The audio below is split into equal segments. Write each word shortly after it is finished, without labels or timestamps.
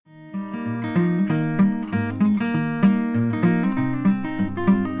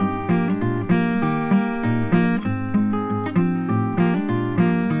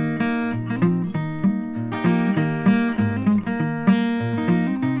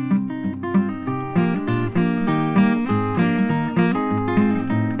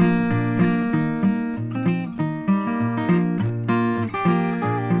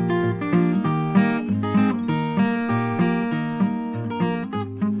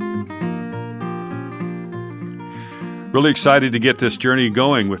Really excited to get this journey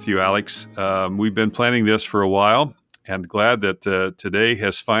going with you, Alex. We've been planning this for a while, and glad that today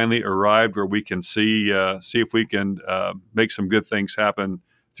has finally arrived, where we can see if we can make some good things happen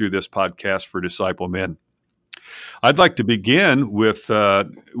through this podcast for Disciple Men. I'd like to begin with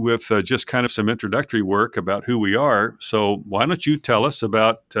just kind of some introductory work about who we are. So why don't you tell us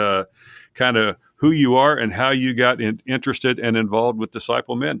about kind of who you are and how you got interested and involved with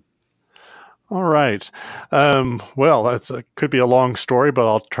Disciple Men? All right. Well, could be a long story, but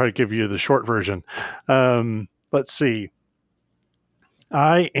I'll try to give you the short version. Let's see.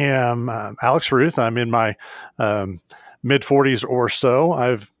 I am Alex Ruth. I'm in my mid 40s or so.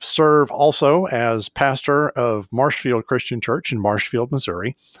 I've served also as pastor of Marshfield Christian Church in Marshfield,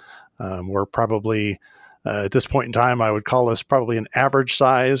 Missouri. We're probably, at this point in time, I would call us probably an average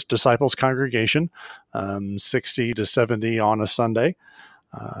sized disciples congregation, 60 to 70 on a Sunday.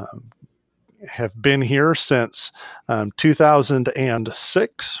 Have been here since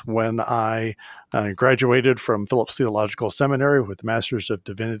 2006, when I graduated from Phillips Theological Seminary with a Master's of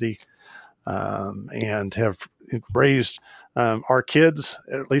Divinity, and have raised our kids,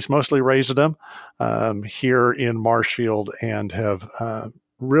 at least mostly raised them, here in Marshfield, and have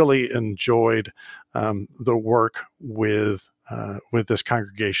really enjoyed the work with this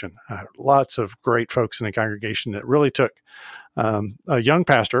congregation. Lots of great folks in the congregation that really took a young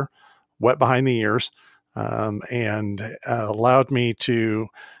pastor wet behind the ears, and allowed me to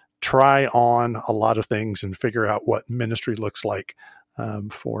try on a lot of things and figure out what ministry looks like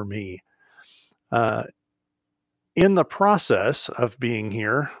for me. In the process of being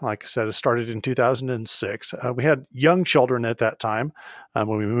here, like I said, it started in 2006. We had young children at that time.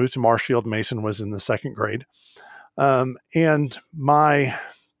 When we moved to Marshfield, Mason was in the second grade. And my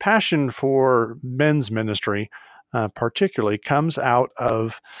passion for men's ministry particularly comes out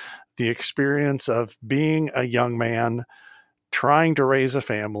of the experience of being a young man trying to raise a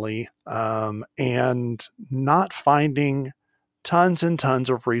family, and not finding tons and tons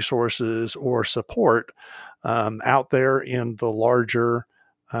of resources or support out there in the larger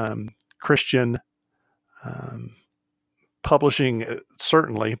Christian publishing,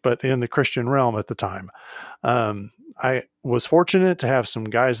 certainly, but in the Christian realm at the time. I was fortunate to have some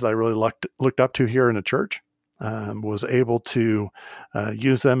guys that I really looked up to here in the church. Was able to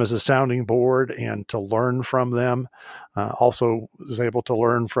use them as a sounding board and to learn from them. Also was able to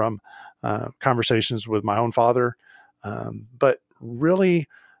learn from conversations with my own father, but really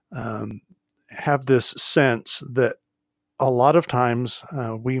have this sense that a lot of times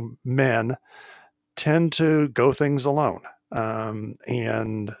we men tend to go things alone,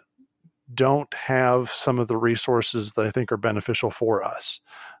 and don't have some of the resources that I think are beneficial for us.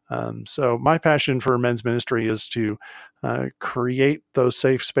 So my passion for men's ministry is to create those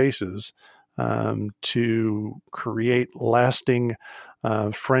safe spaces, to create lasting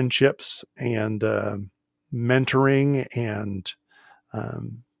friendships and mentoring and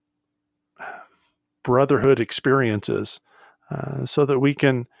brotherhood experiences, so that we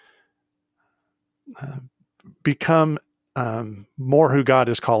can become more who God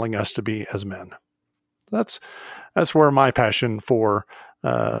is calling us to be as men. That's where my passion for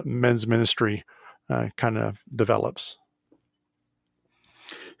men's ministry kind of develops.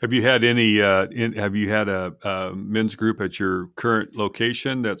 Have you had any? Have you had a men's group at your current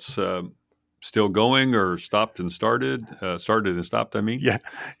location that's still going, or stopped and started? Started and stopped, I mean.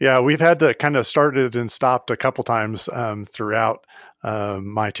 Yeah. We've had to kind of started and stopped a couple times throughout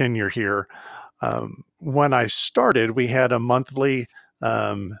my tenure here. When I started, we had a monthly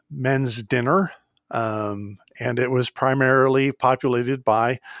men's dinner. And it was primarily populated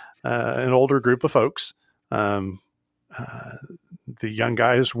by an older group of folks. The young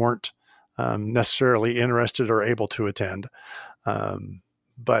guys weren't necessarily interested or able to attend.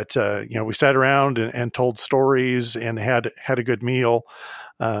 But we sat around and told stories and had a good meal.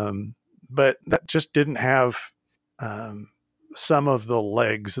 But that just didn't have some of the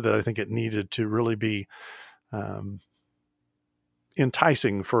legs that I think it needed to really be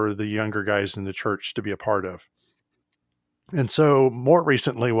enticing for the younger guys in the church to be a part of. And so more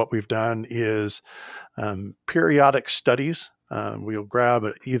recently, what we've done is periodic studies. We'll grab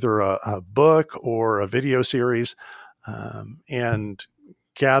either a book or a video series and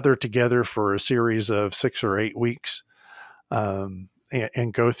gather together for a series of 6 or 8 weeks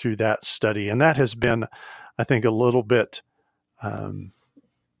and go through that study. And that has been, I think, a little bit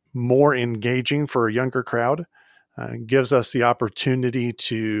more engaging for a younger crowd. Gives us the opportunity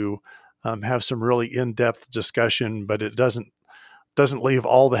to have some really in-depth discussion, but it doesn't leave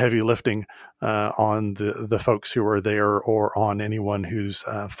all the heavy lifting on the folks who are there or on anyone who's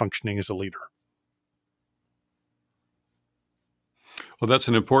functioning as a leader. Well, that's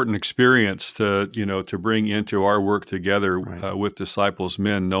an important experience to bring into our work together Right. with Disciples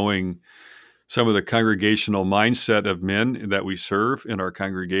Men, knowing some of the congregational mindset of men that we serve in our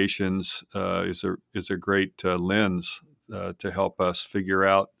congregations is a great lens to help us figure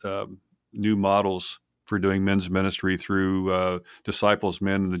out new models for doing men's ministry through Disciples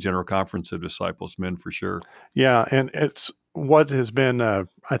Men and the General Conference of Disciples Men, for sure. Yeah, and it's what has been, I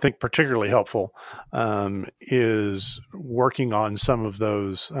think, particularly helpful is working on some of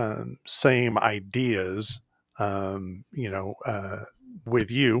those same ideas,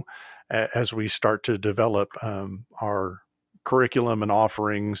 with you as we start to develop our curriculum and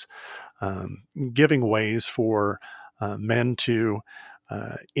offerings, um, giving ways for men to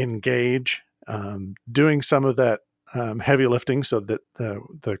engage, doing some of that heavy lifting so that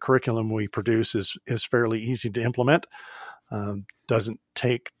the curriculum we produce is fairly easy to implement, doesn't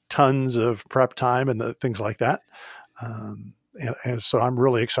take tons of prep time and things like that. And so I'm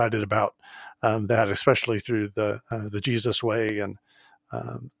really excited about that, especially through the Jesus Way and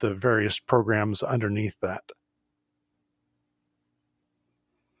the various programs underneath that.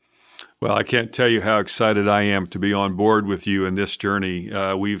 Well, I can't tell you how excited I am to be on board with you in this journey.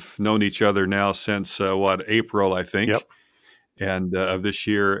 We've known each other now since April, I Yep. think, and of this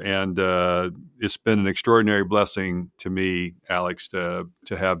year, and it's been an extraordinary blessing to me, Alex, to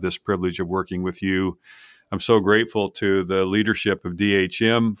have this privilege of working with you. I'm so grateful to the leadership of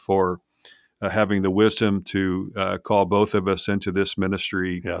DHM for having the wisdom to call both of us into this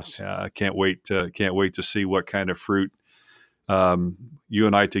ministry. Yes. Can't wait to see what kind of fruit you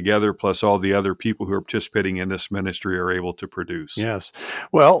and I together, plus all the other people who are participating in this ministry, are able to produce. Yes.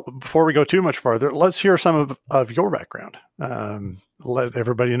 Well, before we go too much farther, let's hear some of your background. Let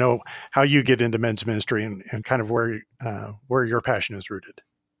everybody know how you get into men's ministry and kind of where your passion is rooted.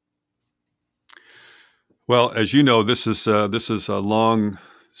 Well, as you know, this is a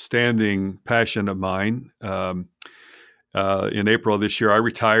long-standing passion of mine. In April of this year, I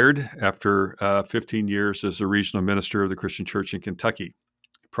retired after 15 years as a regional minister of the Christian Church in Kentucky.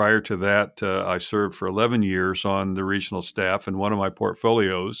 Prior to that, I served for 11 years on the regional staff, and one of my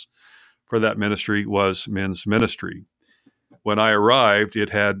portfolios for that ministry was men's ministry. When I arrived, it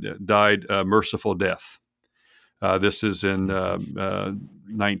had died a merciful death. This is in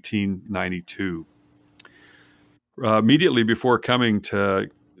 1992. Immediately before coming to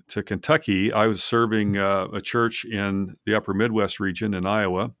Kentucky, I was serving a church in the upper Midwest region in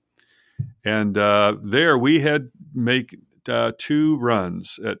Iowa. And there we had made two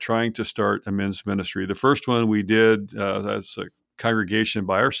runs at trying to start a men's ministry. The first one we did as a congregation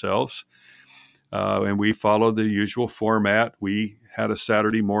by ourselves, and we followed the usual format. We had a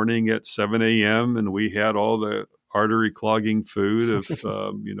Saturday morning at 7 a.m., and we had all the artery clogging food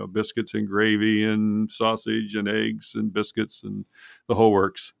of biscuits and gravy and sausage and eggs and biscuits and the whole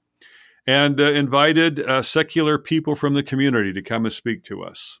works, and invited secular people from the community to come and speak to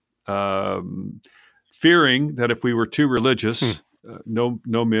us, fearing that if we were too religious, no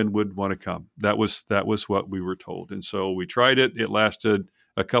men would want to come. That was what we were told, and so we tried it. It lasted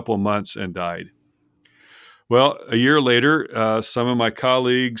a couple of months and died. Well, a year later, some of my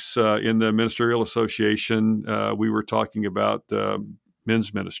colleagues in the Ministerial Association, we were talking about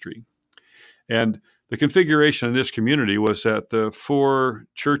men's ministry. And the configuration in this community was that the four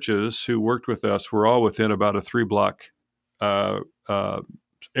churches who worked with us were all within about a 3-block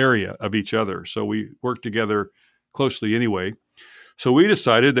area of each other. So we worked together closely anyway. So we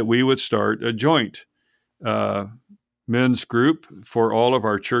decided that we would start a joint men's group for all of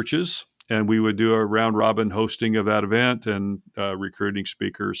our churches, and we would do a round-robin hosting of that event and recruiting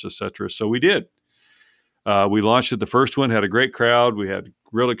speakers, etc. So we did. We launched it. The first one had a great crowd. We had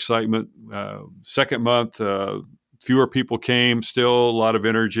real excitement. Second month, fewer people came, still a lot of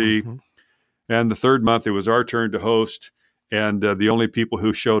energy. Mm-hmm. And the third month, it was our turn to host. And the only people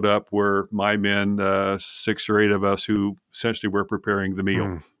who showed up were my men, 6 or 8 of us who essentially were preparing the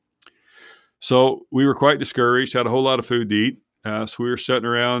meal. So we were quite discouraged, had a whole lot of food to eat. So we were sitting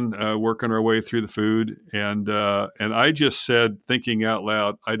around working our way through the food. And I just said, thinking out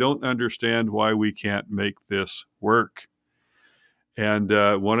loud, I don't understand why we can't make this work. And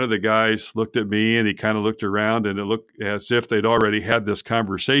one of the guys looked at me and he kind of looked around, and it looked as if they'd already had this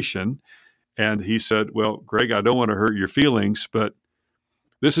conversation. And he said, well, Greg, I don't want to hurt your feelings, but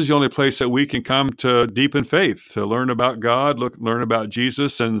this is the only place that we can come to deepen faith, to learn about God, learn about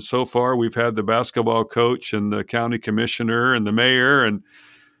Jesus. And so far, we've had the basketball coach and the county commissioner and the mayor and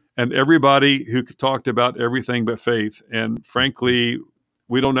everybody who talked about everything but faith. And frankly,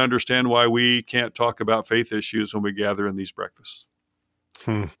 we don't understand why we can't talk about faith issues when we gather in these breakfasts.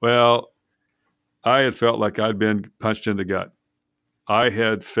 Well, I had felt like I'd been punched in the gut. I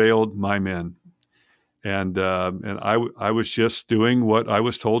had failed my men. And I was just doing what I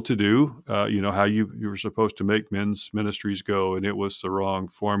was told to do. How you were supposed to make men's ministries go, and it was the wrong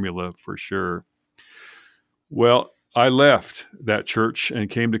formula for sure. Well, I left that church and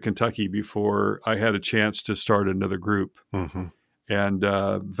came to Kentucky before I had a chance to start another group, Mm-hmm. and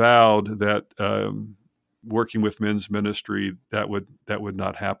vowed that working with men's ministry that would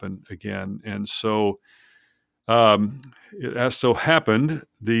not happen again. And so, it as so happened,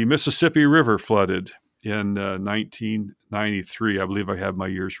 the Mississippi River flooded in 1993. I believe I have my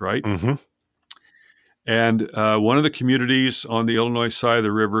years right. Mm-hmm. And one of the communities on the Illinois side of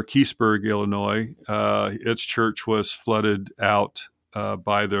the river, Keysburg, Illinois, its church was flooded out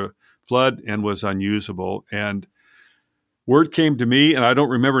by the flood and was unusable. And word came to me, and I don't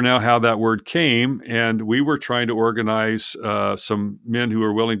remember now how that word came. And we were trying to organize some men who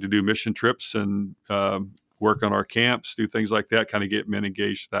were willing to do mission trips and work on our camps, do things like that, kind of get men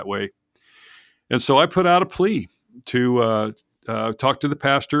engaged that way. And so I put out a plea to talk to the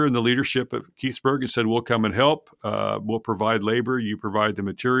pastor and the leadership of Keithsburg and said, we'll come and help. We'll provide labor. You provide the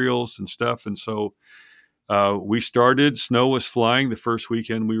materials and stuff. And so we started. Snow was flying the first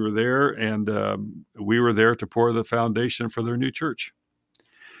weekend we were there, and we were there to pour the foundation for their new church.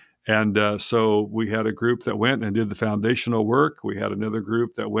 And so we had a group that went and did the foundational work. We had another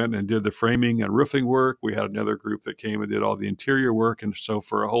group that went and did the framing and roofing work. We had another group that came and did all the interior work. And so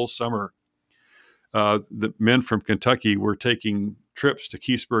for a whole summer, the men from Kentucky were taking trips to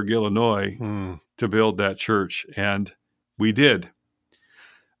Keysburg, Illinois to build that church. And we did.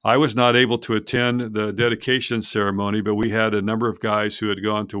 I was not able to attend the dedication ceremony, but we had a number of guys who had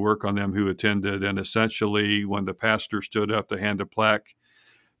gone to work on them who attended. And essentially, when the pastor stood up to hand a plaque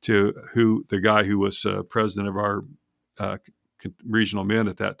to the guy who was president of our regional men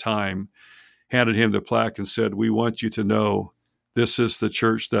at that time, handed him the plaque and said, "We want you to know this is the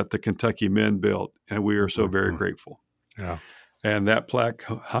church that the Kentucky men built, and we are so very grateful." Yeah. And that plaque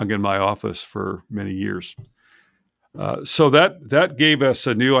hung in my office for many years. So that gave us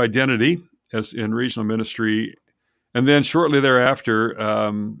a new identity as in regional ministry. And then shortly thereafter,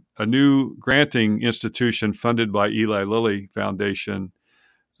 a new granting institution funded by Eli Lilly Foundation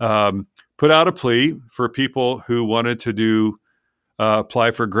put out a plea for people who wanted to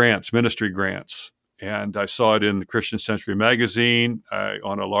apply for grants, ministry grants. And I saw it in the Christian Century magazine.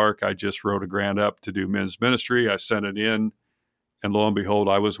 On a lark, I just wrote a grant up to do men's ministry. I sent it in, and lo and behold,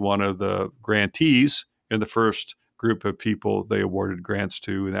 I was one of the grantees in the first group of people they awarded grants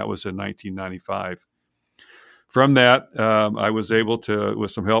to, and that was in 1995. From that, I was able to, with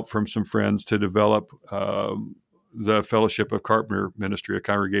some help from some friends, to develop the Fellowship of Carpenter Ministry, a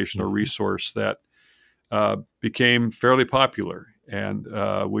congregational resource that became fairly popular and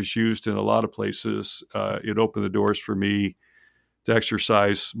was used in a lot of places. It opened the doors for me to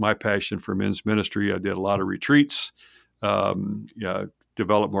exercise my passion for men's ministry. I did a lot of retreats,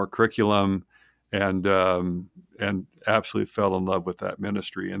 developed more curriculum, and absolutely fell in love with that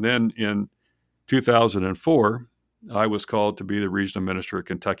ministry. And then in 2004, I was called to be the regional minister of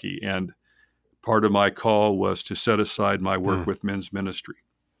Kentucky, and part of my call was to set aside my work with men's ministry,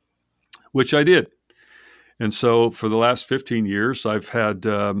 which I did. And so for the last 15 years, I've had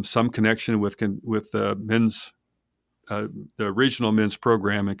some connection with men's, the regional men's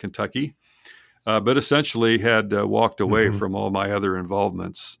program in Kentucky, but essentially had walked away from all my other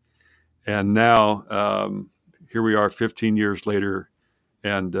involvements. And now here we are 15 years later,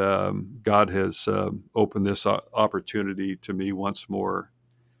 and God has opened this opportunity to me once more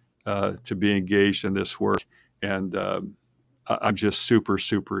to be engaged in this work. And I'm just super,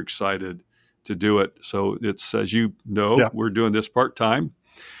 super excited to do it. So it's, as you know, we're doing this part-time.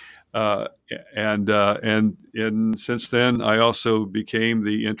 And since then, I also became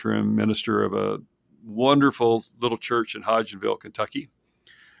the interim minister of a wonderful little church in Hodgenville, Kentucky,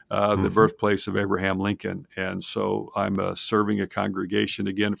 the birthplace of Abraham Lincoln. And so I'm serving a congregation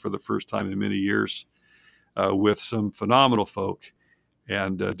again for the first time in many years with some phenomenal folk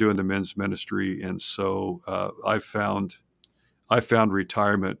and doing the men's ministry. And so I found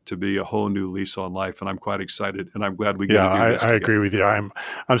retirement to be a whole new lease on life, and I'm quite excited, and I'm glad we get to do this I together. agree with you.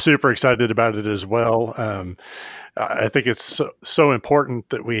 I'm super excited about it as well. I think it's so important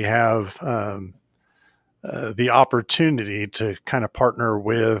that we have the opportunity to kind of partner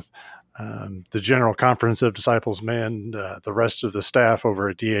with the General Conference of Disciples Men, the rest of the staff over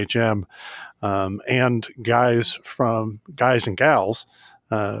at DHM, and guys and gals,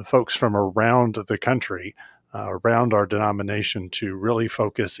 folks from around the country, around our denomination, to really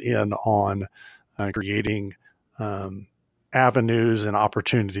focus in on creating avenues and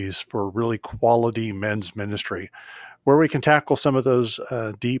opportunities for really quality men's ministry, where we can tackle some of those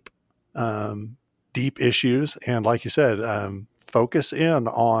deep issues, and like you said, focus in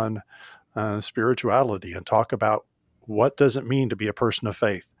on spirituality and talk about what does it mean to be a person of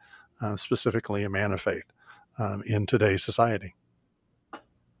faith, specifically a man of faith, in today's society.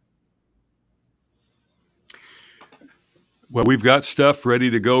 Well, we've got stuff ready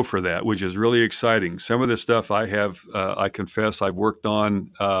to go for that, which is really exciting. Some of the stuff I have, I confess, I've worked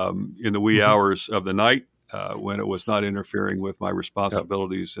on in the wee hours of the night when it was not interfering with my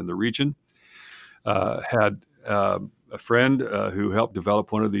responsibilities in the region. Had a friend who helped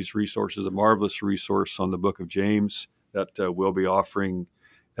develop one of these resources, a marvelous resource on the Book of James that we'll be offering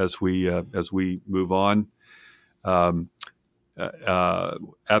as we move on.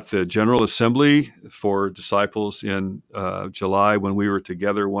 At the General Assembly for disciples in July, when we were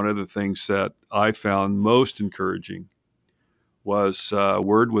together, one of the things that I found most encouraging was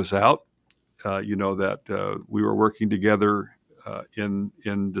word was out, that we were working together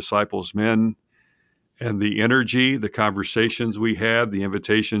in Disciples Men, and the energy, the conversations we had, the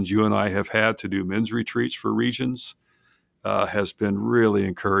invitations you and I have had to do men's retreats for regions has been really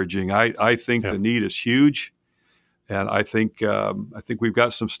encouraging. I think the need is huge. And I think we've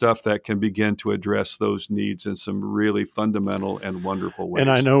got some stuff that can begin to address those needs in some really fundamental and wonderful ways.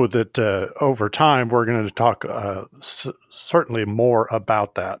 And I know that over time we're going to talk certainly more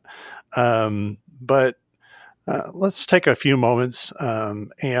about that. But let's take a few moments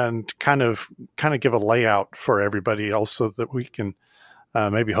and kind of give a layout for everybody else, so that we can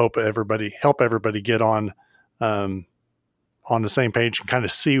maybe help everybody get on the same page and kind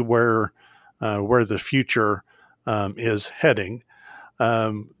of see where the future is heading.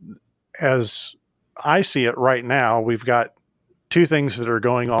 As I see it right now, we've got two things that are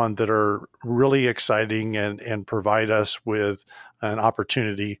going on that are really exciting and provide us with an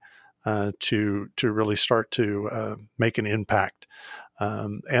opportunity to really start to make an impact.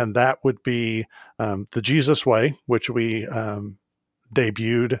 And that would be the Jesus Way, which we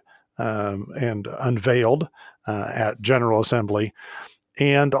debuted and unveiled at General Assembly.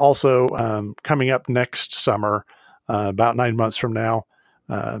 And also coming up next summer, about 9 months from now,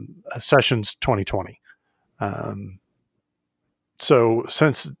 Sessions 2020. So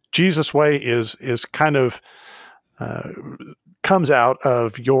since Jesus Way is kind of comes out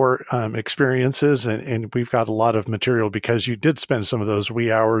of your experiences, and we've got a lot of material because you did spend some of those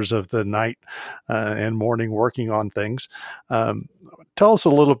wee hours of the night and morning working on things. Tell us a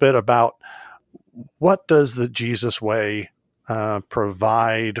little bit about what does the Jesus Way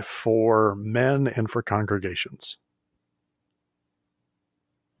provide for men and for congregations?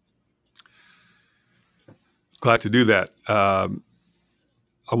 Glad to do that. I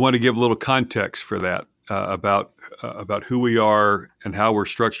want to give a little context for that about who we are and how we're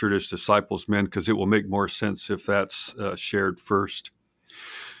structured as Disciples Men, because it will make more sense if that's shared first.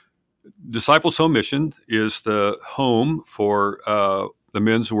 Disciples Home Mission is the home for the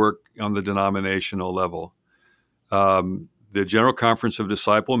men's work on the denominational level. The General Conference of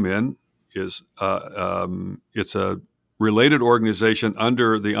Disciple Men is it's a related organization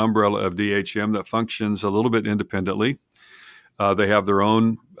under the umbrella of DHM that functions a little bit independently. They have their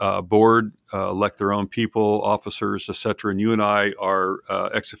own board, elect their own people, officers, etc. And you and I are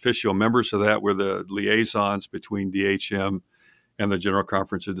ex officio members of that. We're the liaisons between DHM and the General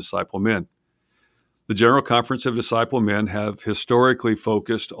Conference of Disciple Men. The General Conference of Disciple Men have historically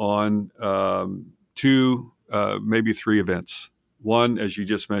focused on two, maybe three events. One, as you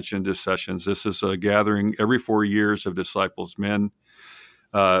just mentioned, is Sessions. This is a gathering every 4 years of Disciples Men.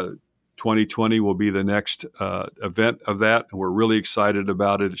 2020 will be the next event of that, and we're really excited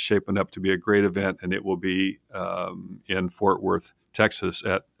about it. It's shaping up to be a great event, and it will be in Fort Worth, Texas,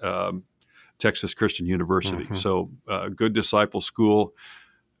 at Texas Christian University. Mm-hmm. So, good disciple school.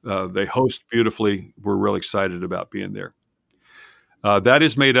 They host beautifully. We're really excited about being there. That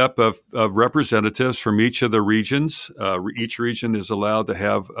is made up of representatives from each of the regions. Each region is allowed to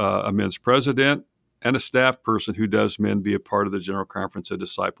have a men's president and a staff person who does men be a part of the General Conference of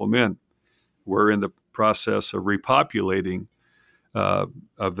Disciple Men. We're in the process of repopulating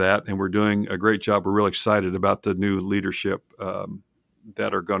of that, and we're doing a great job. We're really excited about the new leadership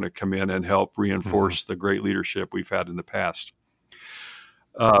that are going to come in and help reinforce the great leadership we've had in the past.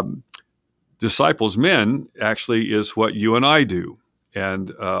 Disciples Men actually is what you and I do.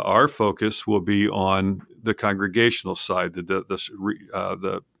 And our focus will be on the congregational side,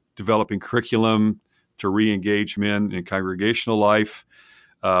 the developing curriculum to re-engage men in congregational life.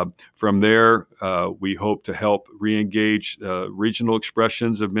 From there, we hope to help re-engage regional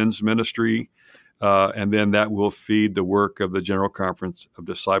expressions of men's ministry, and then that will feed the work of the General Conference of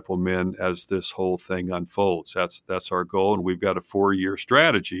Disciple Men as this whole thing unfolds. That's our goal, and we've got a 4-year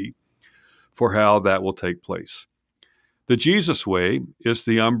strategy for how that will take place. The Jesus Way is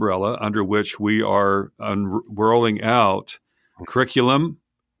the umbrella under which we are rolling out curriculum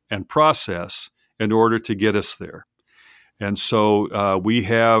and process in order to get us there. And so we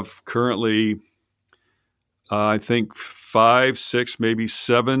have currently, I think, 5, 6, maybe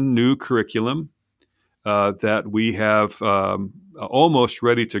 7 new curriculum that we have almost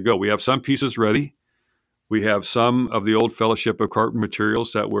ready to go. We have some pieces ready. We have some of the old Fellowship of Carpenter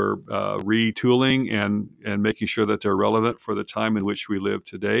materials that we're retooling and making sure that they're relevant for the time in which we live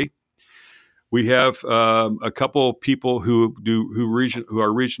today. We have a couple people who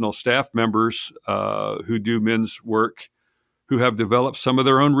are regional staff members who do men's work, who have developed some of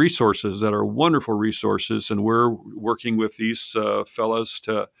their own resources that are wonderful resources, and we're working with these fellows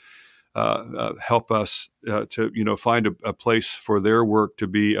to help us to find a place for their work to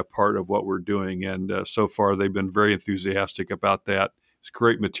be a part of what we're doing. And so far, they've been very enthusiastic about that. It's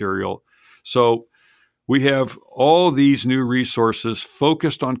great material. So we have all these new resources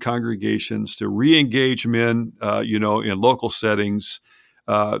focused on congregations to re-engage men, in local settings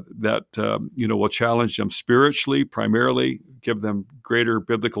that will challenge them spiritually, primarily, give them greater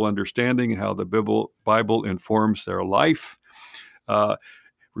biblical understanding and how the Bible informs their life.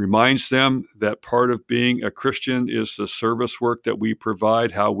 Reminds them that part of being a Christian is the service work that we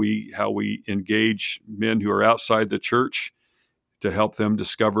provide, how we engage men who are outside the church to help them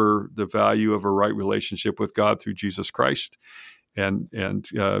discover the value of a right relationship with God through Jesus Christ, and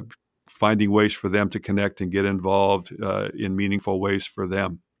finding ways for them to connect and get involved in meaningful ways for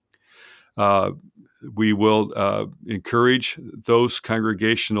them. We will encourage those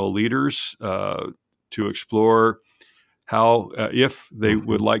congregational leaders to explore how, if they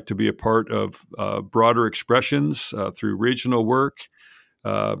would like to be a part of broader expressions through regional work.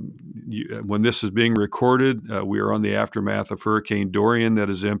 When this is being recorded, we are on the aftermath of Hurricane Dorian that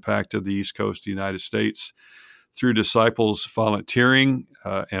has impacted the East Coast of the United States. Through disciples volunteering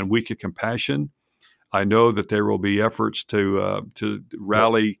and Week of Compassion, I know that there will be efforts to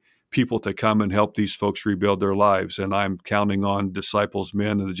rally people to come and help these folks rebuild their lives. And I'm counting on Disciples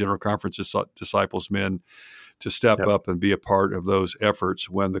Men and the General Conference of Disciples Men to step up and be a part of those efforts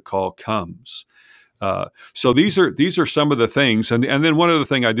when the call comes. So these are some of the things. And then one other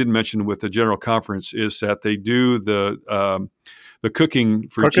thing I didn't mention with the General Conference is that they do the Cooking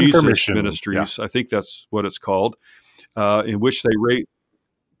for Jesus Ministries. Yeah. I think that's what it's called, in which they rate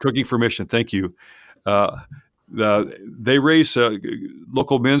Cooking for Mission. Thank you. They raise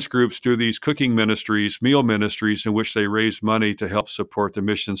local men's groups do these cooking ministries, meal ministries, in which they raise money to help support the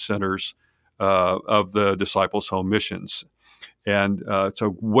mission centers of the Disciples' Home Missions. And it's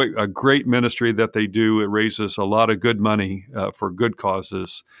a great ministry that they do. It raises a lot of good money for good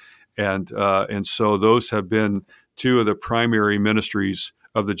causes. And so those have been 2 of the primary ministries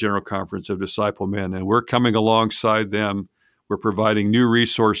of the General Conference of Disciple Men. And we're coming alongside them. We're providing new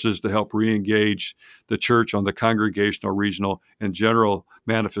resources to help re-engage the church on the congregational, regional, and general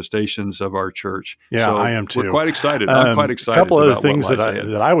manifestations of our church. Yeah, so I am too. We're quite excited. I'm quite excited. A couple of other things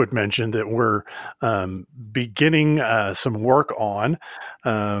that I would mention that we're beginning some work on.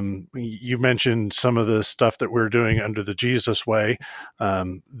 You mentioned some of the stuff that we're doing under the Jesus Way.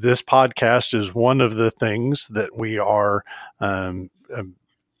 This podcast is one of the things that we are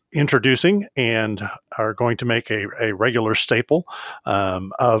introducing and are going to make a regular staple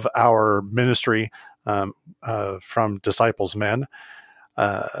of our ministry from Disciples Men.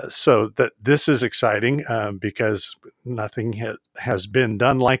 So that this is exciting because nothing has been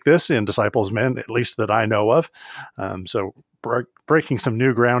done like this in Disciples Men, at least that I know of. So breaking some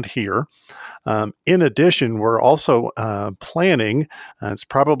new ground here. In addition, we're also planning, it's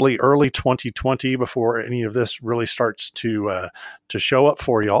probably early 2020 before any of this really starts to show up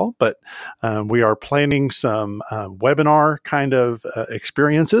for y'all, but we are planning some webinar kind of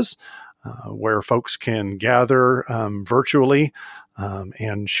experiences where folks can gather virtually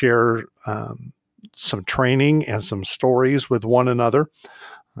and share some training and some stories with one another.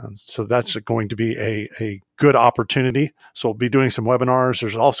 So that's going to be a good opportunity. So we'll be doing some webinars.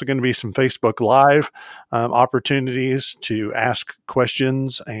 There's also going to be some Facebook Live opportunities to ask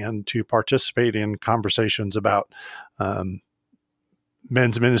questions and to participate in conversations about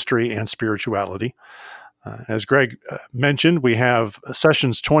men's ministry and spirituality. As Greg mentioned, we have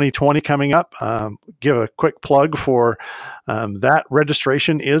Sessions 2020 coming up. Give a quick plug for that.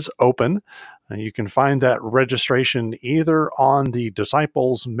 Registration is open. You can find that registration either on the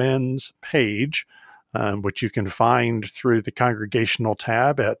Disciples Men's page, which you can find through the Congregational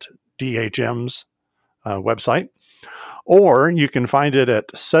tab at dhms.org, website, or you can find it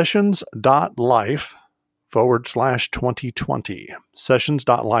at sessions.life/2020.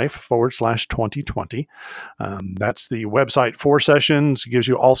 Sessions.life/2020. That's the website for Sessions. It gives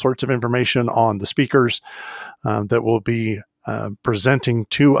you all sorts of information on the speakers that will be presenting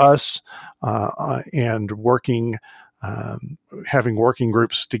to us and working, having working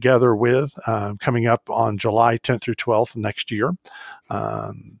groups together with, coming up on July 10th through 12th next year.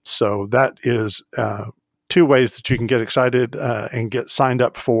 So that is two ways that you can get excited and get signed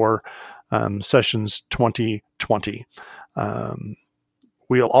up for Sessions 2020.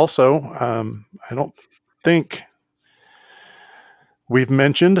 We'll also, I don't think we've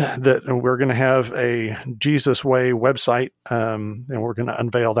mentioned that we're going to have a Jesus Way website, and we're going to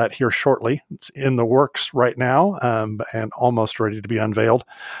unveil that here shortly. It's in the works right now and almost ready to be unveiled.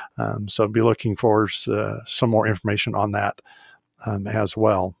 So be looking for some more information on that as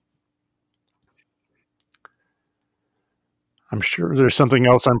well. I'm sure there's something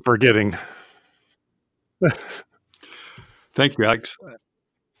else I'm forgetting. Thank you, Alex.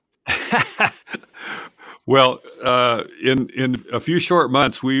 Well, in a few short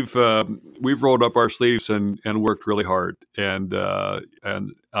months, we've rolled up our sleeves and worked really hard, and I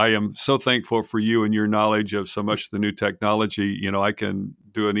am so thankful for you and your knowledge of so much of the new technology. You know, I can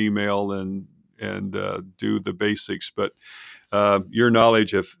do an email and do the basics, but your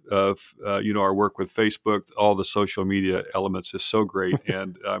knowledge of our work with Facebook, all the social media elements is so great,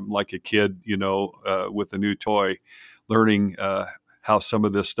 and I'm like a kid, with a new toy, learning how some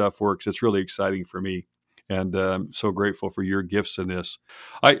of this stuff works. It's really exciting for me, and I'm so grateful for your gifts in this.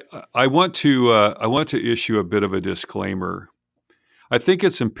 I want to issue a bit of a disclaimer. I think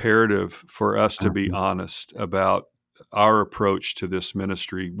it's imperative for us to be honest about our approach to this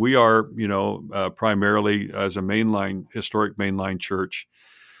ministry. We are, primarily as a historic mainline church.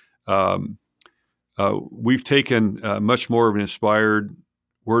 We've taken much more of an inspired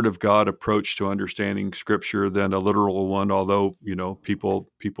Word of God approach to understanding Scripture than a literal one. Although people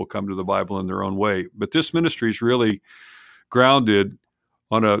come to the Bible in their own way, but this ministry is really grounded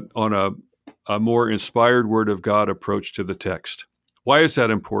on a more inspired Word of God approach to the text. Why is that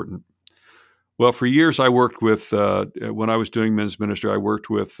important? Well, for years I worked with, when I was doing men's ministry, I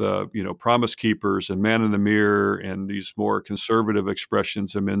worked with, Promise Keepers and Man in the Mirror and these more conservative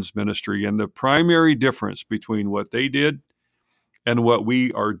expressions of men's ministry. And the primary difference between what they did and what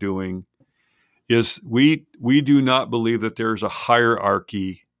we are doing is we do not believe that there's a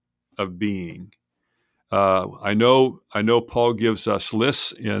hierarchy of being. I know Paul gives us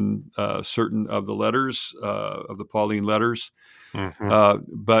lists in certain of the letters, of the Pauline letters.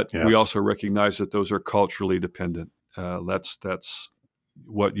 But Yes. We also recognize that those are culturally dependent. That's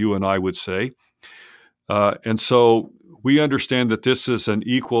what you and I would say. And so we understand that this is an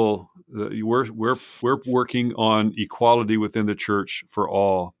equal. We're working on equality within the church for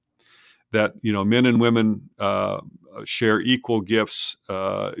all. That men and women share equal gifts,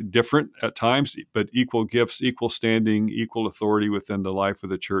 different at times, but equal gifts, equal standing, equal authority within the life of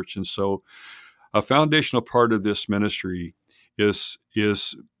the church. And so, a foundational part of this ministry is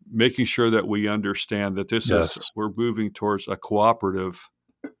making sure that we understand that we're moving towards a cooperative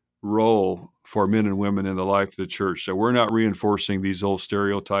role for men and women in the life of the church. So we're not reinforcing these old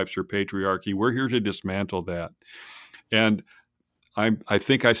stereotypes or patriarchy. We're here to dismantle that. And I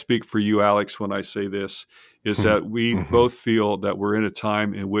think I speak for you, Alex, when I say this, is that we both feel that we're in a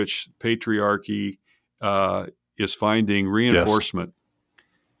time in which patriarchy is finding reinforcement.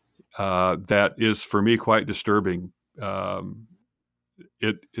 That is, for me, quite disturbing. The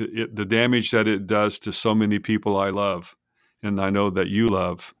damage that it does to so many people I love, and I know that you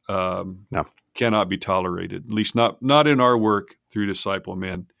love, cannot be tolerated. At least not in our work through Disciple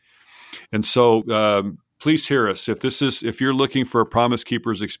Men. And so, please hear us. If you're looking for a Promise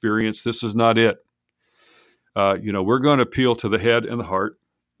Keepers experience, this is not it. We're going to appeal to the head and the heart,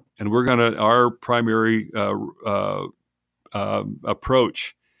 and our primary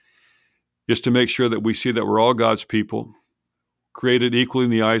approach is to make sure that we see that we're all God's people, created equally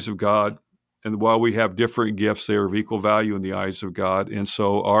in the eyes of God. And while we have different gifts, they are of equal value in the eyes of God. And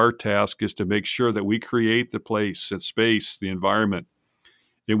so our task is to make sure that we create the place and space, the environment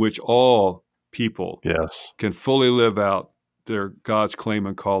in which all people can fully live out their God's claim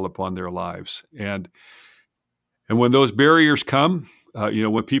and call upon their lives. And when those barriers come,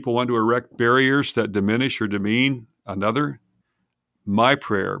 when people want to erect barriers that diminish or demean another, my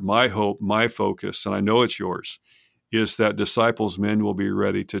prayer, my hope, my focus, and I know it's yours, is that Disciples Men will be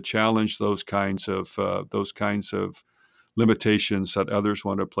ready to challenge those kinds of limitations that others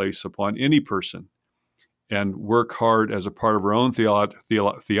want to place upon any person, and work hard as a part of our own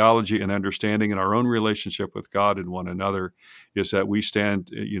theology and understanding in our own relationship with God and one another, is that we stand,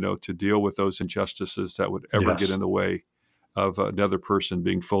 to deal with those injustices that would ever get Yes. in the way of another person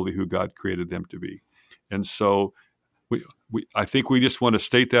being fully who God created them to be. And so I think we just want to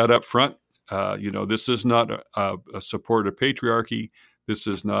state that up front. This is not a support of patriarchy. This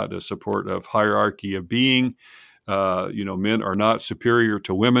is not a support of hierarchy of being. Men are not superior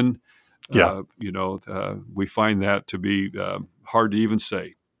to women. Yeah. We find that to be hard to even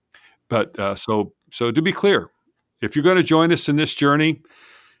say. But so to be clear, if you're going to join us in this journey,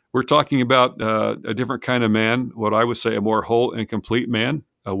 we're talking about a different kind of man, what I would say a more whole and complete man,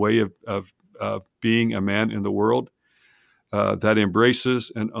 a way of being a man in the world that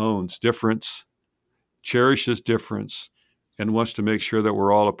embraces and owns difference, cherishes difference, and wants to make sure that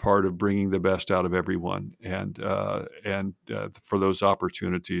we're all a part of bringing the best out of everyone and for those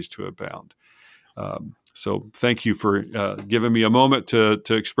opportunities to abound. So thank you for giving me a moment to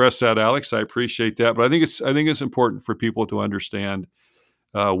express that, Alex. I appreciate that. But I think it's important for people to understand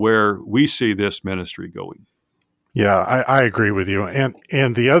where we see this ministry going. Yeah, I agree with you.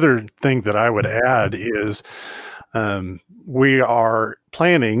 And the other thing that I would add is we are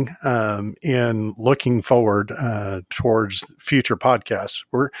planning in looking forward towards future podcasts.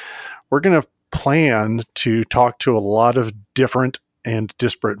 We're going to plan to talk to a lot of different and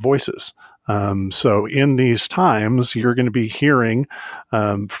disparate voices. So in these times, you're going to be hearing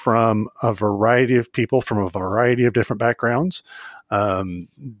from a variety of people from a variety of different backgrounds,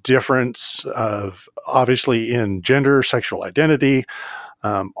 difference of obviously in gender, sexual identity,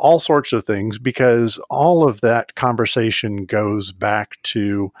 all sorts of things, because all of that conversation goes back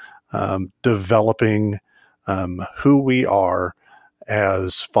to developing who we are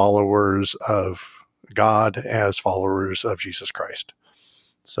as followers of God, as followers of Jesus Christ.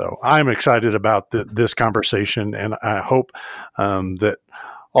 So I'm excited about this conversation, and I hope that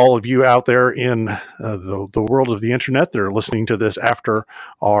all of you out there in the world of the internet that are listening to this after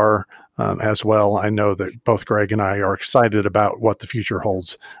are as well. I know that both Greg and I are excited about what the future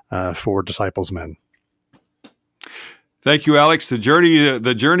holds for Disciples Men. Thank you, Alex. The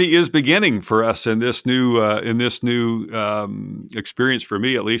journey is beginning for us in this new experience, for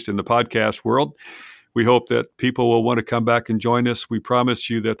me at least, in the podcast world. We hope that people will want to come back and join us. We promise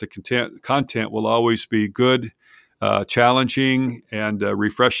you that the content will always be good, challenging, and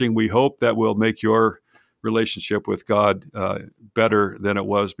refreshing. We hope that will make your relationship with God better than it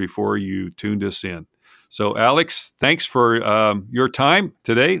was before you tuned us in. So, Alex, thanks for your time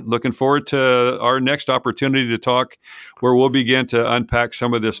today. Looking forward to our next opportunity to talk, where we'll begin to unpack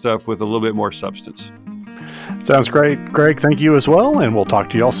some of this stuff with a little bit more substance. Sounds great. Greg, thank you as well, and we'll talk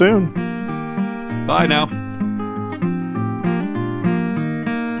to y'all soon. Bye now.